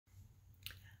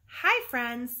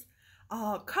friends.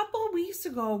 A couple weeks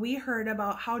ago, we heard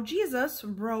about how Jesus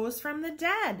rose from the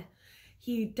dead.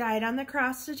 He died on the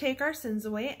cross to take our sins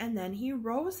away, and then he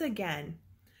rose again.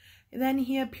 Then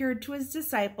he appeared to his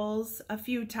disciples a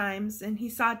few times, and he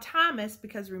saw Thomas,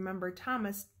 because remember,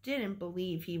 Thomas didn't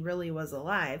believe he really was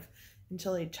alive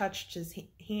until he touched his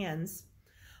hands.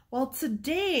 Well,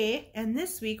 today and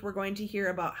this week, we're going to hear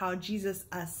about how Jesus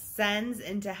ascends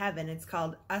into heaven. It's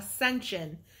called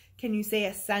Ascension. Can you say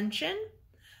Ascension?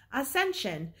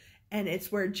 Ascension. And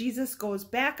it's where Jesus goes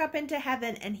back up into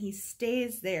heaven and he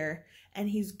stays there, and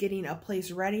he's getting a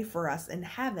place ready for us in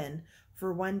heaven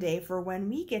for one day, for when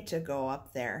we get to go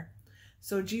up there.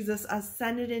 So Jesus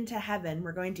ascended into heaven.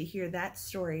 We're going to hear that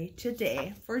story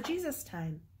today for Jesus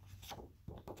time.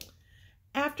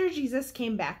 After Jesus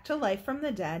came back to life from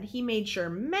the dead, he made sure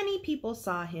many people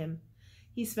saw him.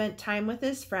 He spent time with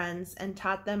his friends and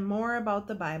taught them more about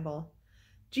the Bible.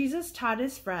 Jesus taught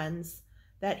his friends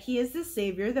that he is the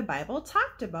Savior the Bible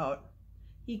talked about.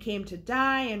 He came to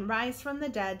die and rise from the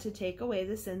dead to take away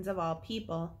the sins of all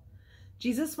people.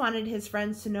 Jesus wanted his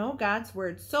friends to know God's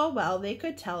word so well they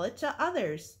could tell it to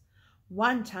others.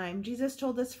 One time, Jesus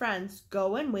told his friends,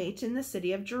 "Go and wait in the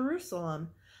city of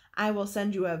Jerusalem. I will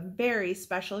send you a very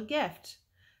special gift.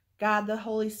 God, the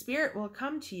Holy Spirit, will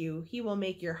come to you. He will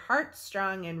make your heart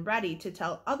strong and ready to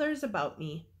tell others about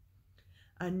me."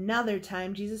 Another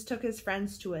time, Jesus took his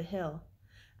friends to a hill.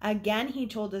 Again, he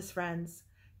told his friends,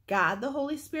 "God, the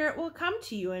Holy Spirit, will come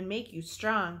to you and make you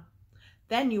strong.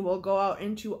 Then you will go out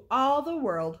into all the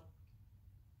world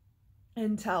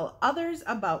and tell others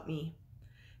about me."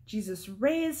 Jesus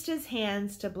raised his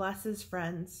hands to bless his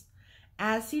friends.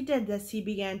 As he did this, he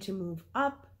began to move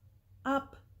up,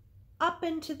 up, up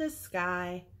into the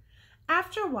sky.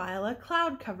 After a while, a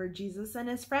cloud covered Jesus, and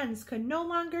his friends could no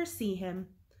longer see him.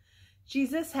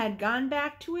 Jesus had gone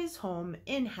back to his home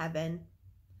in heaven.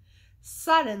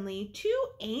 Suddenly, two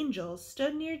angels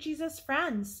stood near Jesus'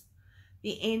 friends.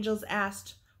 The angels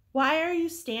asked, "Why are you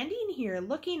standing here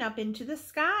looking up into the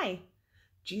sky?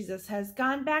 Jesus has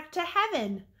gone back to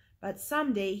heaven, but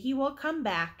someday he will come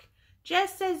back,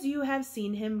 just as you have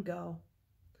seen him go."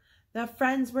 The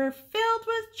friends were filled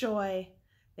with joy.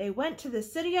 They went to the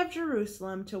city of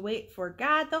Jerusalem to wait for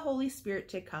God the Holy Spirit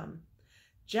to come,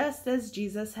 just as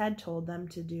Jesus had told them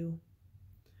to do.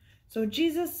 So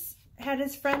Jesus had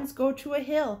his friends go to a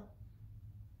hill.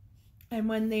 And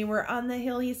when they were on the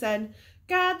hill, he said,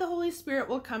 "God, the Holy Spirit,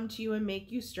 will come to you and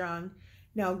make you strong.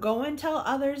 Now go and tell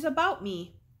others about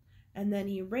me." And then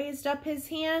he raised up his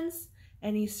hands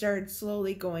and he started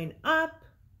slowly going up,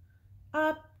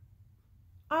 up,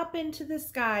 up into the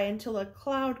sky until a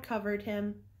cloud covered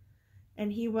him.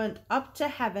 And he went up to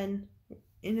heaven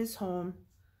in his home.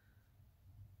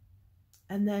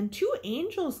 And then two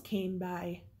angels came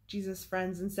by Jesus'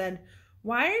 friends and said,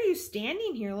 "Why are you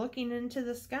standing here looking into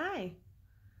the sky?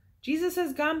 Jesus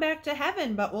has gone back to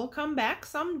heaven, but will come back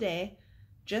someday,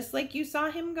 just like you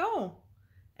saw him go."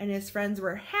 And his friends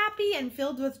were happy and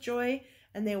filled with joy,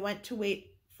 and they went to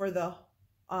wait for the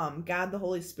God, the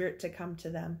Holy Spirit, to come to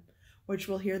them, which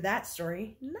we'll hear that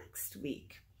story next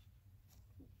week.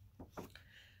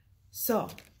 So,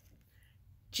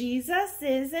 Jesus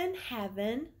is in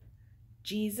heaven.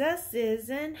 Jesus is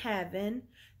in heaven.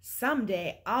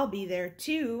 Someday I'll be there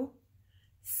too.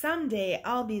 Someday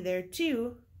I'll be there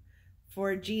too.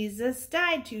 For Jesus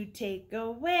died to take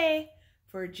away.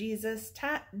 For Jesus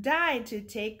died to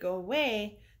take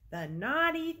away the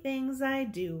naughty things I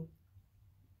do.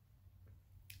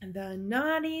 The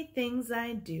naughty things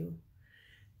I do.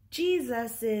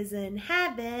 Jesus is in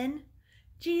heaven.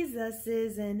 Jesus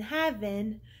is in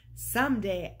heaven.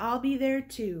 Someday I'll be there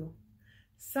too.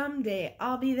 Someday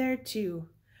I'll be there too.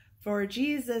 For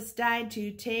Jesus died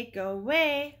to take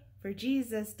away. For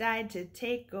Jesus died to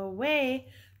take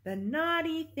away the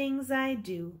naughty things I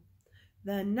do.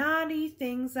 The naughty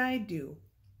things I do.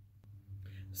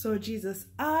 So Jesus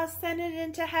ascended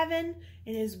into heaven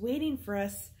and is waiting for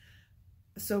us.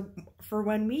 So for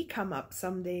when we come up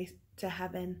someday to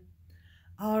heaven.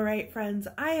 All right, friends,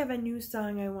 I have a new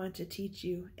song I want to teach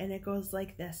you, and it goes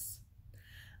like this.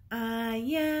 I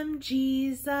am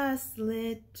Jesus'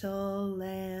 little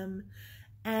lamb,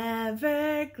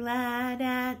 ever glad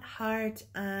at heart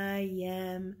I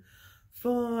am,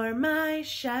 for my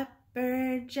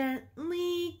shepherd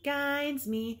gently guides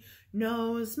me,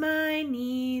 knows my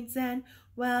needs and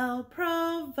well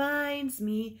provides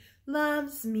me,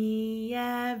 loves me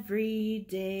every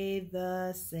day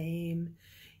the same,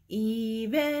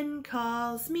 even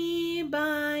calls me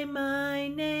by my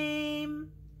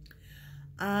name.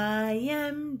 I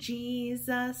am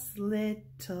Jesus'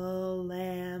 little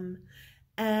lamb,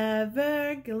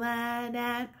 Ever glad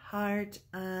at heart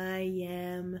I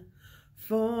am,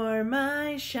 for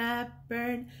my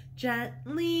shepherd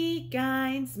gently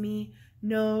guides me,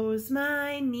 knows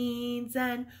my needs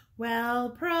and well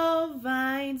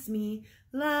provides me,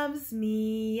 loves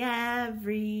me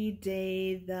every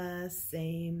day the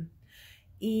same,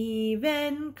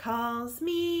 even calls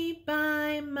me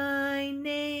by my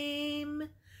name.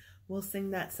 We'll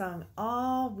sing that song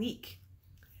all week.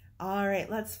 All right,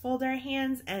 let's fold our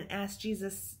hands and ask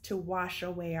Jesus to wash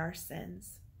away our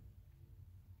sins.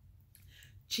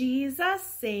 Jesus,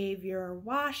 Savior,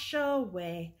 wash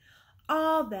away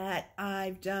all that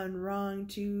I've done wrong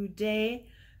today.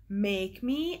 Make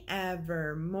me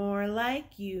ever more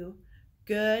like you,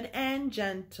 good and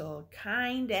gentle,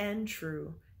 kind and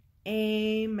true.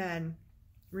 Amen.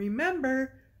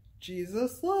 Remember,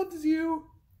 Jesus loves you.